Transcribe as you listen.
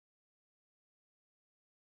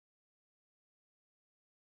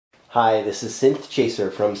Hi, this is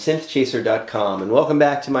Synthchaser from Synthchaser.com, and welcome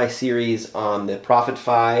back to my series on the Prophet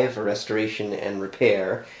 5 restoration and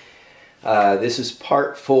repair. This is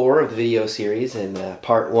part 4 of the video series. In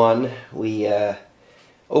part 1 we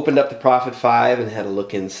opened up the Prophet 5 and had a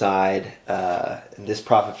look inside. This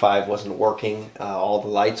Prophet 5 wasn't working. All the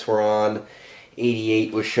lights were on.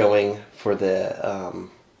 88 was showing for the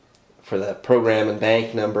program and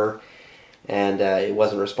bank number, and it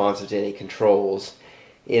wasn't responsive to any controls.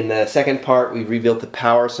 In the second part, we rebuilt the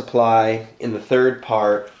power supply. In the third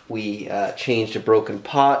part, we changed a broken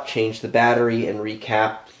pot, changed the battery, and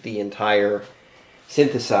recapped the entire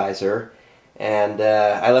synthesizer. And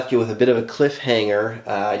I left you with a bit of a cliffhanger.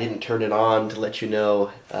 I didn't turn it on to let you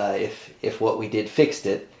know if what we did fixed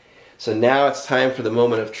it. So now it's time for the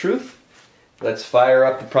moment of truth. Let's fire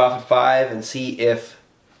up the Prophet 5 and see if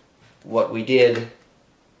what we did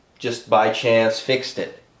just by chance fixed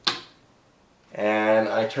it. And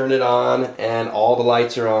I turn it on and all the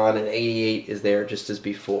lights are on and 88 is there just as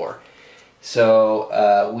before.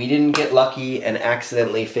 So we didn't get lucky and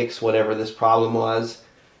accidentally fix whatever this problem was.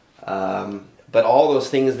 But all those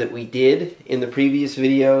things that we did in the previous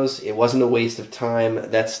videos, it wasn't a waste of time.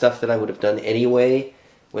 That's stuff that I would have done anyway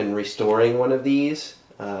when restoring one of these.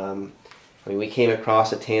 I mean, we came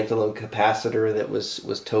across a tantalum capacitor that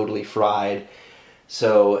was totally fried.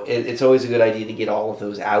 So it's always a good idea to get all of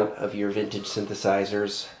those out of your vintage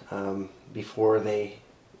synthesizers before they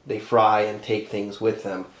fry and take things with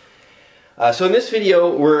them. So in this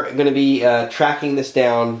video, we're going to be tracking this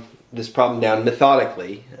problem down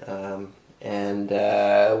methodically, and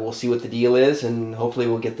we'll see what the deal is, and hopefully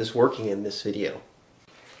we'll get this working in this video.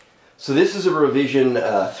 So this is a revision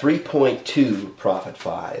 3.2 Prophet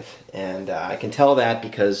 5, and I can tell that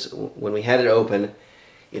because when we had it open,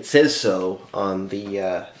 it says so on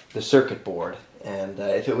the circuit board, and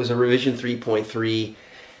if it was a revision 3.3,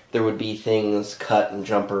 there would be things cut and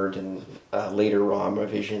jumpered and later ROM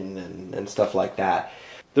revision and stuff like that.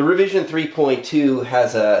 The revision 3.2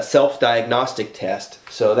 has a self-diagnostic test,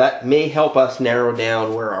 so that may help us narrow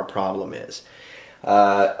down where our problem is.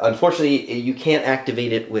 Unfortunately, you can't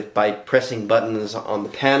activate it by pressing buttons on the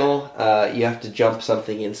panel. You have to jump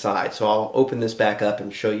something inside, so I'll open this back up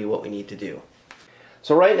and show you what we need to do.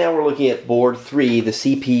 So right now we're looking at board 3, the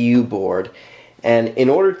CPU board, and in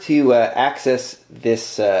order to access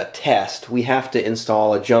this test, we have to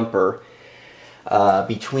install a jumper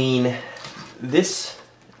between this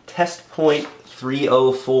test point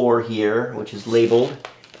 304 here, which is labeled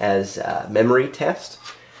as memory test,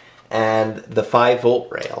 and the 5-volt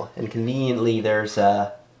rail. And conveniently there's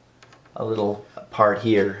a little part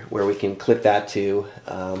here where we can clip that to,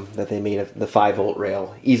 that they made the 5-volt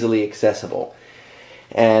rail easily accessible.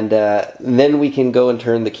 And then we can go and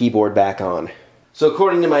turn the keyboard back on. So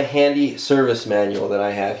according to my handy service manual that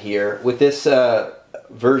I have here, with this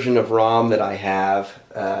version of ROM that I have,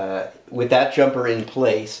 with that jumper in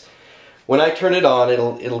place, when I turn it on,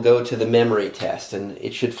 it'll go to the memory test, and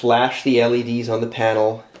it should flash the LEDs on the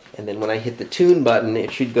panel, and then when I hit the tune button,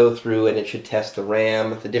 it should go through and it should test the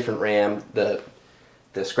RAM, the different RAM, the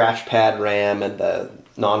scratch pad RAM and the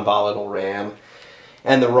non-volatile RAM,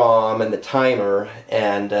 and the ROM and the timer,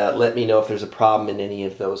 and let me know if there's a problem in any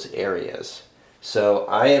of those areas. So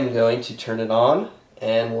I am going to turn it on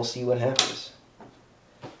and we'll see what happens.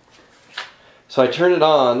 So I turn it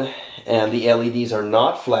on and the LEDs are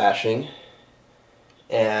not flashing,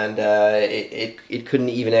 and it couldn't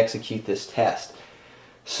even execute this test.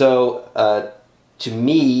 So to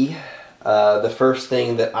me, the first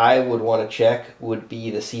thing that I would want to check would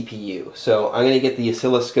be the CPU. So I'm going to get the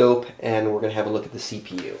oscilloscope and we're going to have a look at the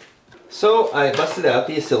CPU. So I busted out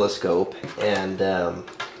the oscilloscope, and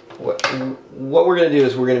what we're going to do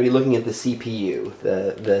is we're going to be looking at the CPU.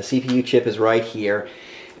 The CPU chip is right here,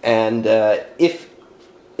 and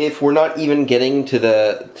if we're not even getting to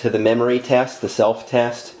the memory test, the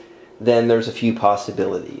self-test, then there's a few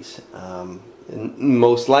possibilities.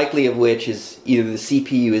 Most likely of which is either the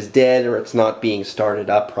CPU is dead or it's not being started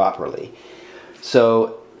up properly.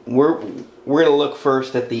 So we're going to look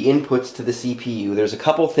first at the inputs to the CPU. There's a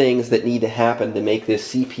couple things that need to happen to make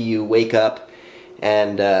this CPU wake up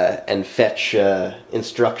and fetch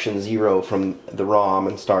instruction 0 from the ROM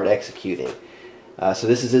and start executing. So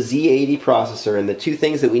this is a Z80 processor, and the two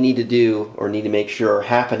things that we need to do, or need to make sure are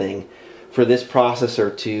happening for this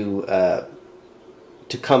processor to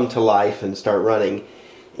come to life and start running,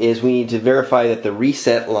 is we need to verify that the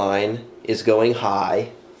reset line is going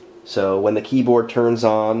high. So when the keyboard turns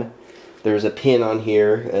on, there's a pin on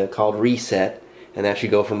here called reset, and that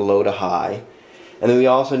should go from low to high. And then we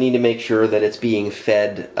also need to make sure that it's being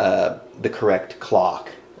fed the correct clock.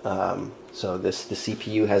 So the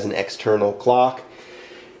CPU has an external clock,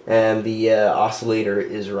 and the oscillator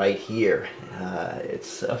is right here.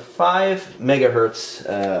 It's a 5 megahertz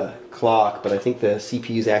clock, but I think the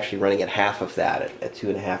CPU is actually running at half of that, at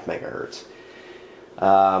 2.5 megahertz.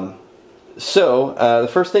 The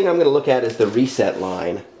first thing I'm going to look at is the reset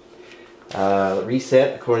line.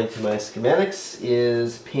 Reset, according to my schematics,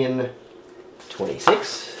 is pin 26.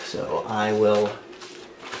 So I will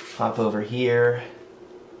hop over here,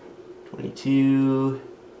 22,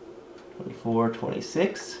 24,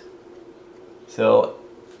 26. So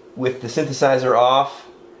with the synthesizer off,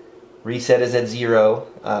 reset is at 0.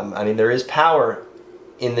 I mean, there is power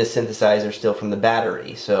in this synthesizer still from the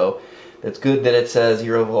battery, so it's good that it's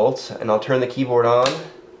 0 volts. And I'll turn the keyboard on,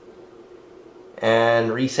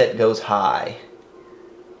 and reset goes high.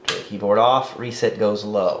 Turn the keyboard off, reset goes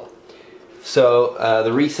low. So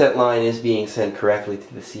the reset line is being sent correctly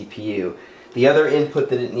to the CPU. The other input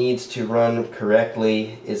that it needs to run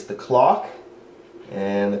correctly is the clock,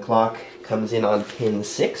 and the clock comes in on pin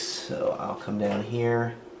 6. So I'll come down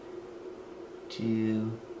here,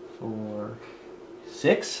 2, 4,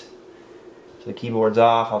 6. So the keyboard's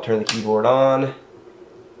off. I'll turn the keyboard on,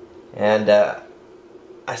 and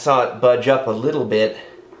I saw it budge up a little bit,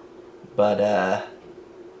 but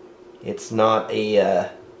it's not a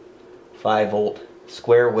 5 volt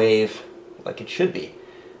square wave like it should be.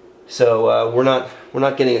 So we're not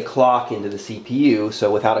getting a clock into the CPU.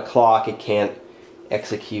 So without a clock, it can't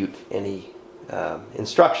execute any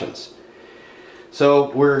instructions.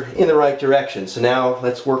 So we're in the right direction. So now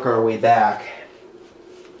let's work our way back.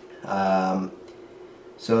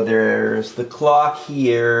 So there's the clock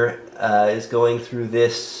here is going through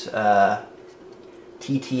this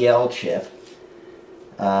TTL chip.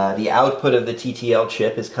 The output of the TTL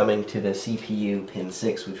chip is coming to the CPU pin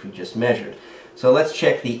 6, which we just measured. So let's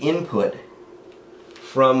check the input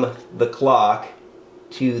from the clock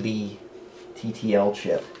to the TTL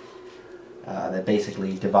chip. That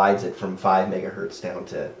basically divides it from 5 megahertz down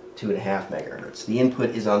to 2.5 megahertz. The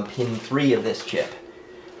input is on pin 3 of this chip.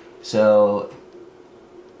 So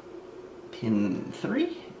pin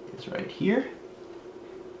 3 is right here,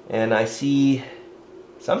 and I see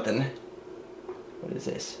something. What is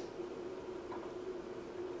this?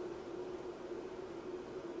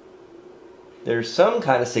 There's some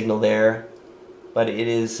kind of signal there, but it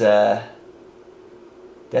is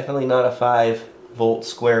definitely not a 5 volt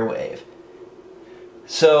square wave.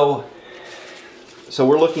 So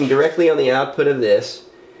we're looking directly on the output of this,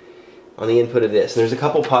 on the input of this. There's a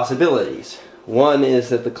couple possibilities. One is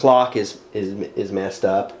that the clock is messed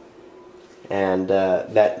up, and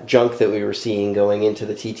that junk that we were seeing going into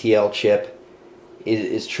the TTL chip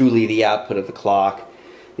is truly the output of the clock.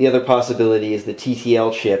 The other possibility is the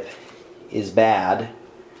TTL chip is bad,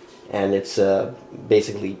 and it's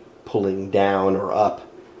basically pulling down or up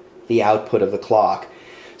the output of the clock.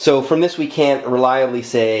 So from this we can't reliably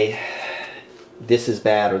say this is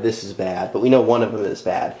bad or this is bad, but we know one of them is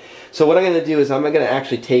bad. So what I'm going to do is I'm going to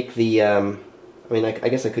actually take the, I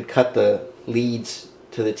guess I could cut the leads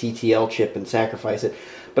to the TTL chip and sacrifice it,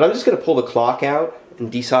 but I'm just going to pull the clock out and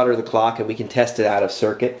desolder the clock, and we can test it out of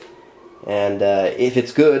circuit. And if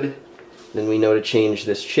it's good, then we know to change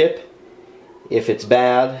this chip. If it's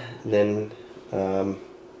bad, then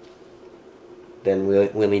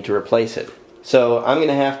we'll need to replace it. So I'm going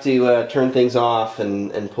to have to turn things off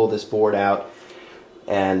and pull this board out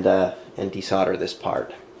and desolder this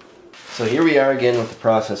part. So here we are again with the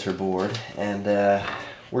processor board, and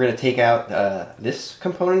we're going to take out this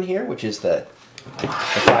component here, which is the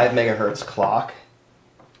 5 megahertz clock,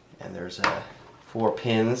 and there's 4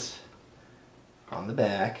 pins on the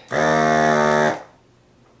back.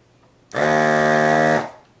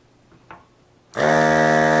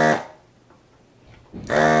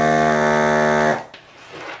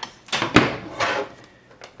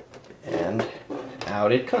 And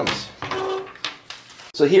out it comes.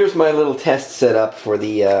 So here's my little test setup for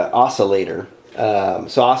the oscillator.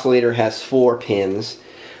 So oscillator has 4 pins.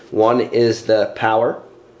 One is the power,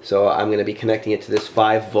 so I'm going to be connecting it to this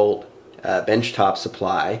 5 volt benchtop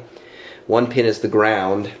supply. One pin is the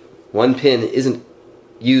ground. One pin isn't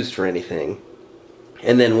used for anything.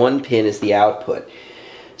 And then one pin is the output.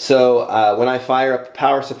 So when I fire up the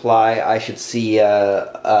power supply, I should see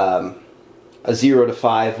a 0 to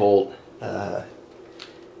 5 volt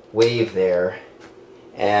wave there.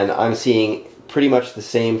 And I'm seeing pretty much the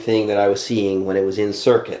same thing that I was seeing when it was in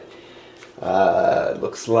circuit. It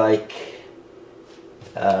looks like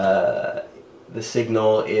the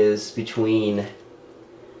signal is between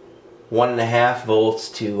 1.5 volts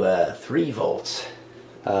to 3 volts.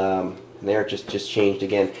 And there it just changed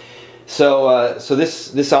again. So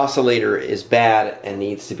this oscillator is bad and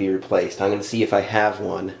needs to be replaced. I'm going to see if I have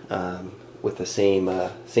one with the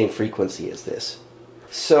same frequency as this.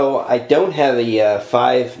 So I don't have a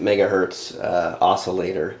 5 megahertz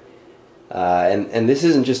oscillator, and this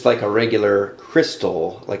isn't just like a regular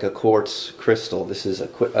crystal, like a quartz crystal. This is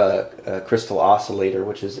a crystal oscillator,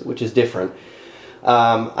 which is different.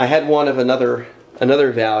 I had one of another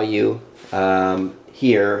value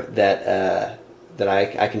here that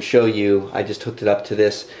I can show you. I just hooked it up to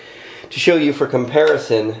this to show you for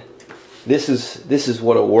comparison. This is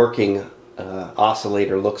what a working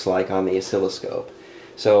oscillator looks like on the oscilloscope.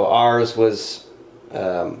 So ours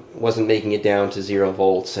wasn't making it down to 0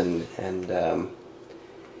 volts, and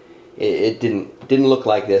it didn't look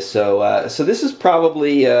like this. So this is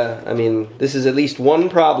probably I mean, this is at least one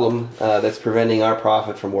problem that's preventing our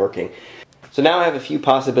Prophet from working. So now I have a few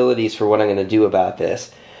possibilities for what I'm going to do about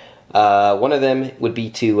this. One of them would be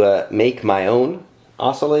to make my own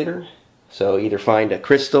oscillator. So either find a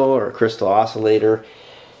crystal or a crystal oscillator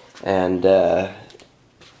and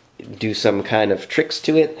do some kind of tricks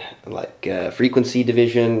to it, like frequency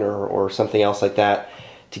division or something else like that,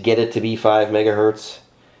 to get it to be 5 megahertz.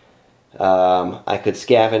 I could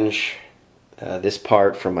scavenge this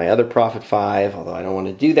part from my other Prophet 5, although I don't want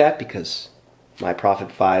to do that because my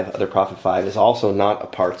other Prophet 5 is also not a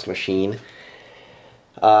parts machine.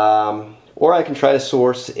 Or I can try to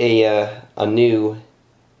source a new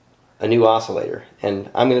oscillator, and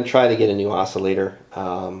I'm going to try to get a new oscillator.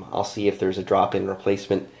 I'll see if there's a drop-in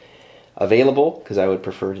replacement available, because I would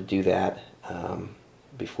prefer to do that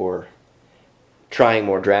before trying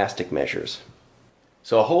more drastic measures.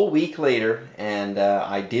 So a whole week later, and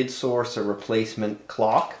I did source a replacement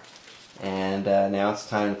clock, and now it's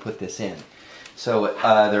time to put this in. So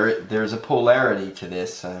there's a polarity to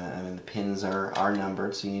this. I mean, the pins are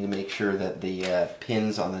numbered, so you need to make sure that the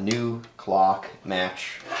pins on the new clock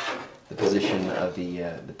match the position of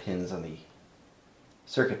the pins on the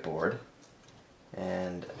circuit board.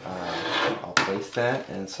 And I'll place that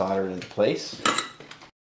and solder it into place.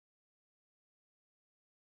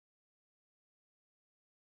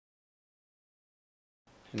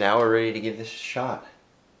 Now we're ready to give this a shot.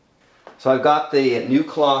 So I've got the new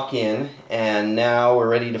clock in, and now we're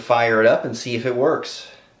ready to fire it up and see if it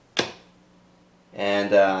works.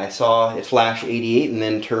 And I saw it flash 88 and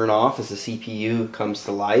then turn off as the CPU comes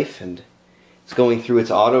to life, and it's going through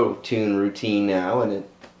its auto-tune routine now, and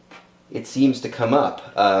it seems to come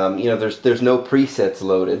up. You know, there's no presets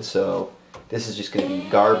loaded, so this is just going to be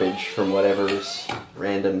garbage from whatever's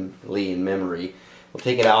randomly in memory. We'll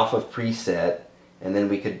take it off of preset, and then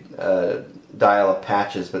we could dial up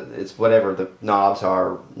patches, but it's whatever the knobs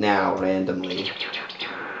are now randomly.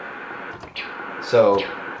 So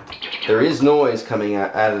there is noise coming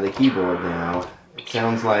out of the keyboard now. It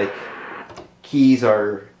sounds like keys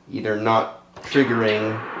are either not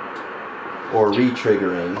triggering or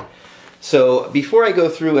re-triggering. So before I go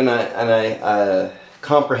through and I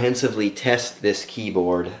comprehensively test this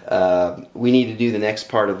keyboard, we need to do the next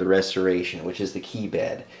part of the restoration, which is the key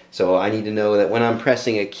bed. So I need to know that when I'm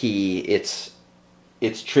pressing a key, it's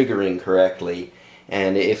triggering correctly,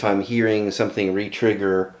 and if I'm hearing something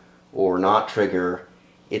re-trigger or not trigger,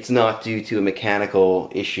 it's not due to a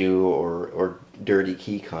mechanical issue or dirty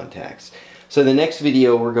key contacts. So the next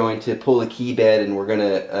video we're going to pull the key bed, and we're going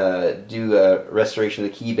to do a restoration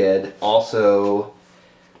of the key bed. Also,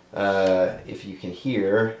 if you can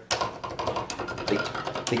hear,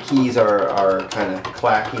 the keys are kind of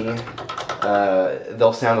clacking.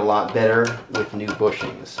 They'll sound a lot better with new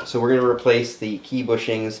bushings. So we're going to replace the key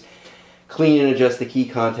bushings, clean and adjust the key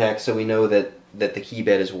contacts so we know that the key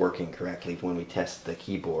bed is working correctly when we test the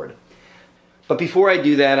keyboard. But before I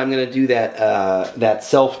do that, I'm going to do that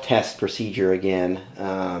self-test procedure again.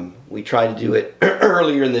 We tried to do it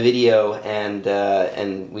earlier in the video,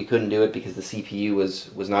 and we couldn't do it because the CPU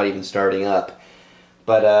was not even starting up.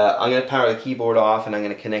 But I'm going to power the keyboard off, and I'm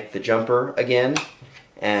going to connect the jumper again,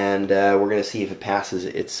 and we're going to see if it passes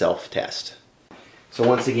its self-test. So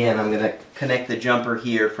once again, I'm going to connect the jumper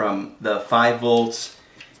here from the 5 volts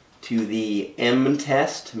to the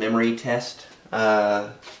M-test, memory test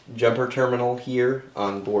jumper terminal here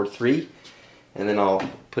on board 3, and then I'll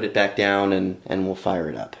put it back down and we'll fire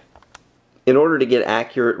it up. In order to get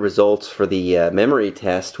accurate results for the memory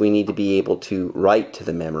test, we need to be able to write to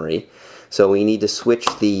the memory. So we need to switch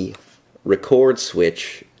the record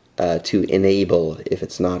switch to enable if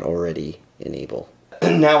it's not already enable.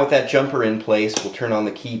 Now with that jumper in place, we'll turn on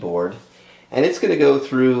the keyboard, and it's going to go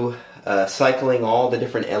through cycling all the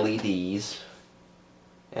different LEDs,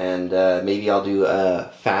 and maybe I'll do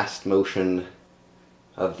a fast motion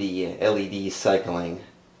of the LEDs cycling.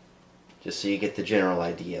 just so you get the general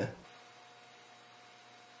idea.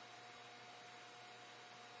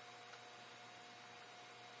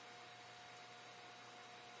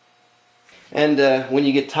 And when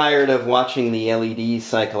you get tired of watching the LEDs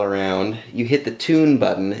cycle around, you hit the tune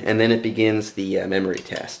button and then it begins the memory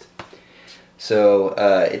test. So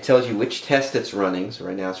it tells you which test it's running. So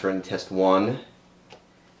right now it's running test 1,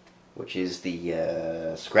 which is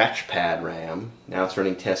the scratch pad RAM. Now it's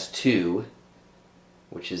running test 2,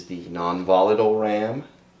 which is the non-volatile RAM.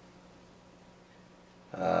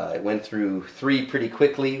 It went through 3 pretty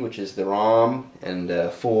quickly, which is the ROM,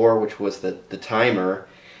 and 4, which was the timer.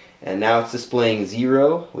 And now it's displaying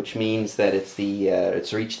 0, which means that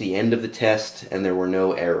it's reached the end of the test and there were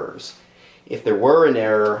no errors. If there were an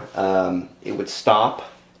error, it would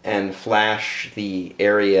stop and flash the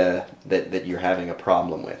area that you're having a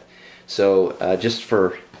problem with. So just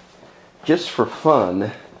for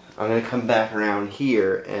fun, I'm going to come back around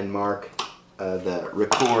here and mark the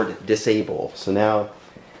record disable. So now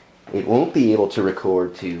it won't be able to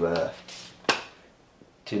record to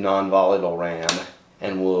non-volatile RAM,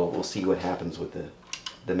 and we'll see what happens with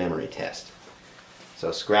the memory test.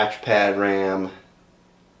 So scratch pad RAM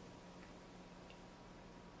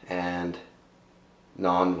and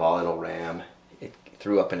non-volatile RAM, it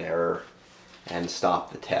threw up an error and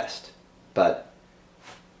stopped the test. But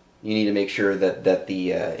you need to make sure that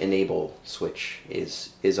the enable switch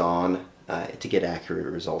is on to get accurate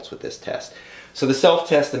results with this test. So the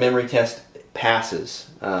self-test, the memory test, passes.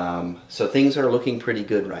 So things are looking pretty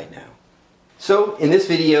good right now. So in this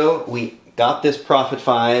video, we got this Prophet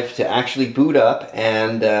 5 to actually boot up,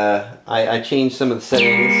 and I changed some of the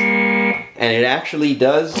settings, and it actually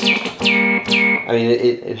does. I mean,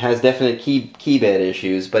 it has definite key bed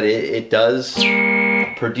issues, but it does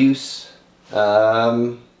produce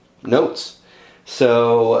notes.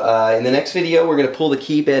 So in the next video, we're going to pull the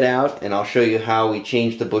key bed out, and I'll show you how we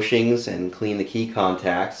change the bushings and clean the key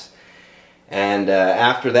contacts. And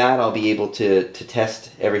after that, I'll be able to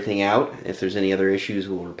test everything out. If there's any other issues,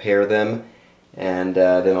 we'll repair them. And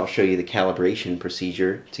then I'll show you the calibration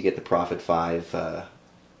procedure to get the Prophet 5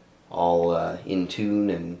 all in tune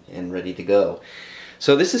and ready to go.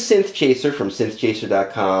 So this is Synthchaser from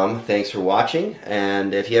Synthchaser.com. Thanks for watching.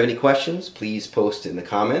 And if you have any questions, please post in the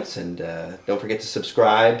comments. And don't forget to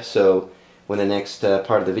subscribe so when the next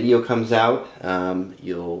part of the video comes out,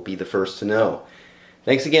 you'll be the first to know.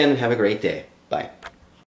 Thanks again, and have a great day. Bye.